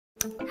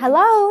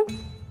Hello?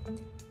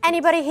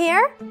 Anybody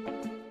here?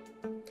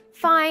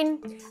 Fine,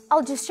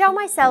 I'll just show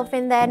myself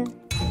in then.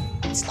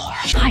 It's Laura.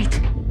 Hide.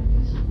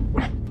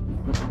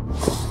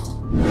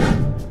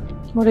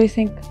 What do you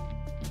think?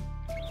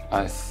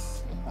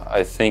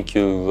 I think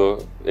you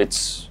look...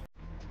 It's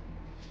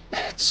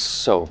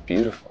so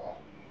beautiful.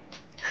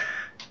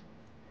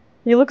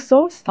 You look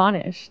so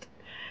astonished.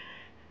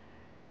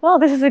 Well,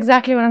 this is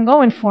exactly what I'm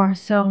going for,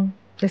 so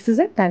this is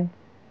it then.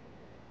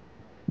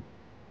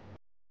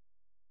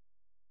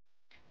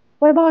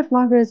 What about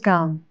Margaret's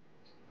gown?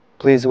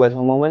 Please wait a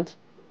moment.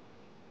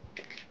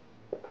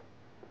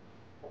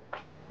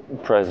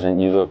 President,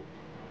 you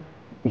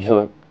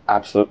look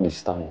absolutely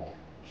stunning.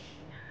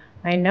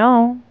 I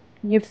know.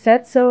 You've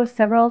said so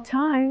several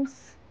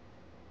times.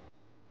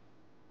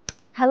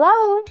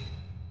 Hello?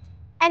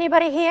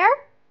 Anybody here?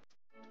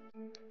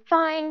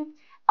 Fine,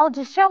 I'll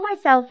just show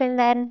myself in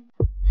then.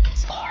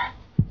 It's Laura.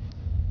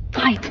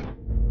 Hide.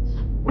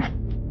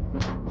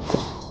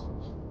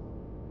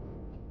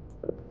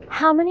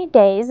 How many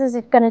days is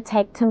it gonna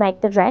take to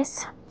make the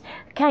dress?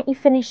 Can't you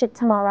finish it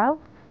tomorrow?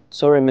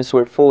 Sorry, miss,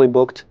 we're fully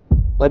booked.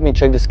 Let me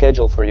check the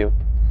schedule for you.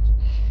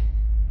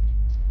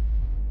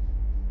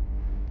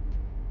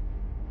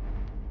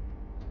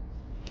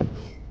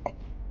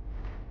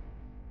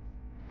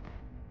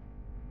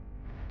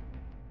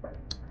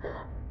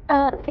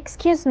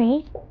 Excuse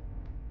me?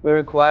 We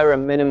require a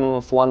minimum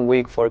of 1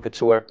 week for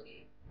couture.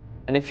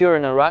 And if you're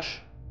in a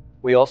rush,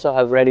 we also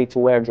have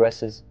ready-to-wear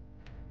dresses.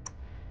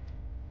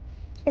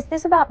 Is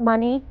this about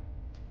money?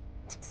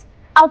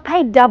 I'll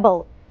pay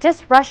double.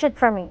 Just rush it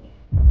for me.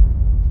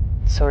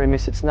 Sorry,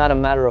 miss, it's not a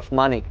matter of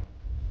money.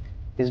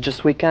 It's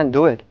just we can't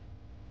do it.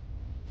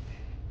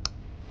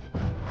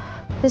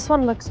 This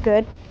one looks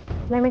good.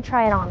 Let me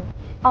try it on.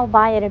 I'll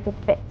buy it if it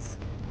fits.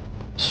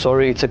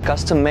 Sorry, it's a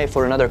custom made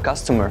for another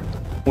customer.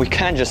 We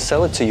can't just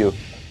sell it to you.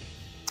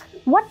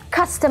 What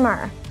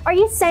customer? Are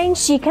you saying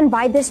she can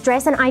buy this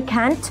dress and I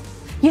can't?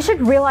 You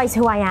should realize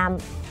who I am.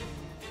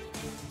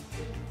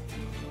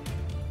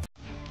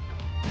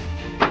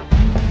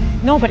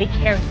 Nobody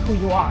cares who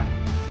you are.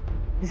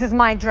 This is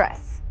my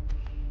dress.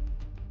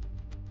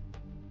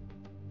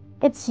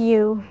 It's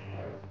you,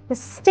 the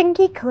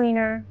stinky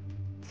cleaner.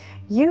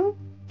 You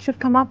should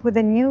come up with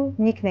a new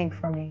nickname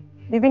for me.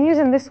 You've been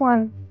using this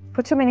one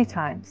for too many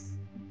times.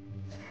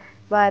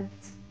 But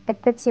it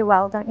fits you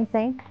well, don't you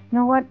think? You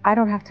know what? I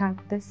don't have time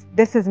for this.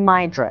 This is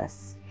my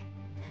dress.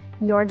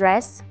 Your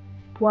dress?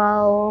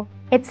 Well,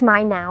 it's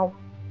mine now.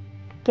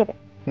 Give it.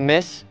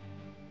 Miss,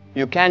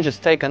 you can't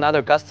just take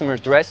another customer's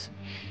dress.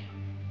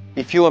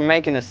 If you are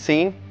making a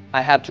scene,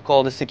 I have to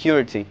call the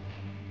security.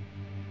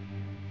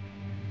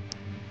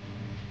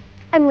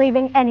 I'm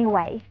leaving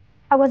anyway.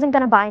 I wasn't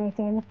gonna buy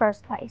anything in the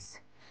first place.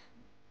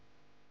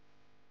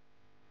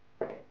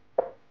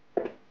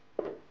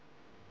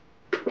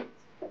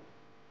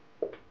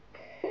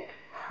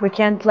 We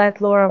can't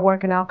let Laura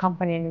work in our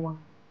company anymore.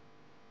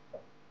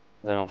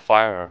 Then I'll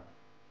fire her.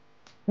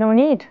 No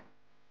need.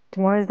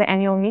 Tomorrow is the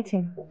annual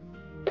meeting,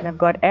 and I've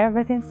got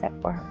everything set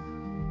for her.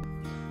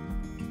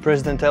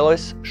 President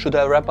Eloise, should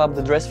I wrap up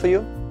the dress for you?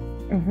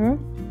 Mm-hmm.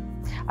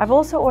 I've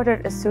also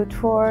ordered a suit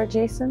for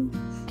Jason.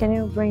 Can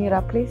you bring it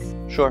up, please?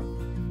 Sure.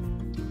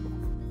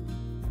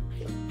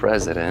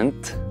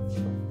 President,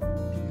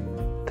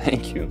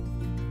 thank you.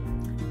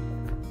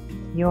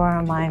 You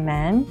are my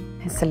man.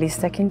 It's the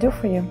least I can do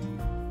for you.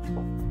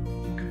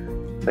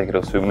 Think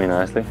it'll suit me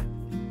nicely.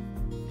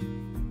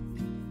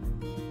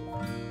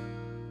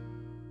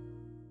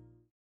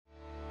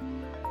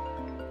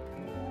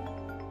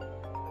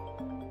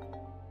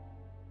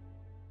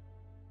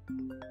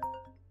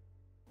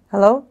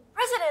 Hello?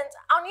 President,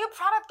 our new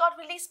product got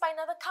released by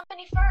another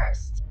company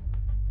first.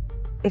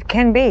 It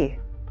can be.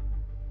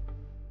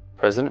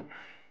 President,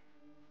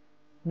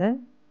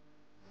 Then?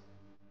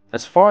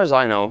 as far as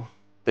I know,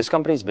 this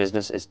company's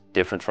business is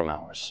different from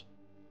ours.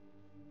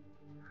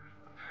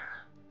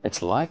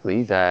 It's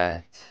likely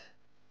that...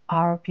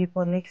 Our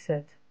people leaks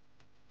it.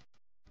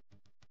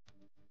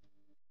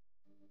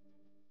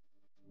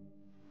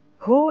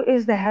 Who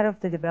is the head of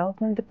the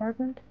development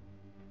department?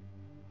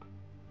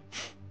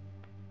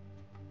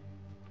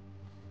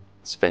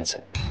 It's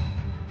Vincent.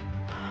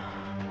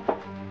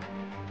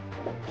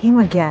 Him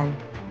again.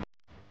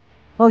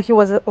 Well, he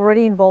was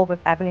already involved with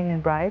Evelyn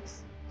and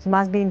bribes. He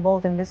must be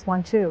involved in this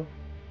one too.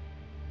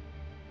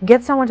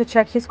 Get someone to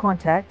check his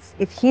contacts.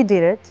 If he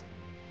did it,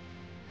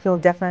 he'll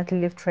definitely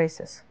leave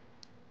traces.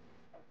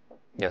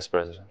 Yes,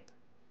 President.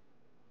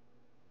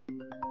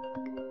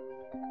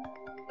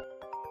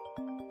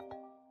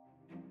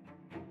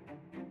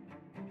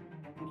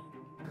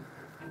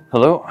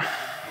 Hello?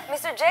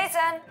 Mr.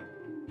 Jason,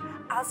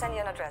 I'll send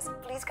you an address.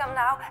 Please come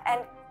now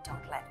and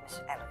don't let Miss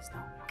Eloise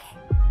know, okay?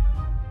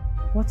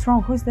 What's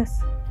wrong? Who's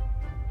this?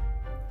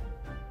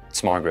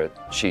 It's Margaret.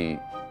 She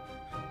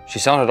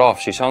sounded off.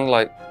 She sounded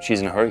like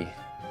she's in a hurry.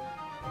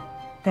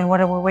 Then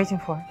what are we waiting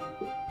for?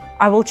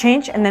 I will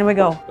change and then we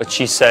go. But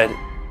she said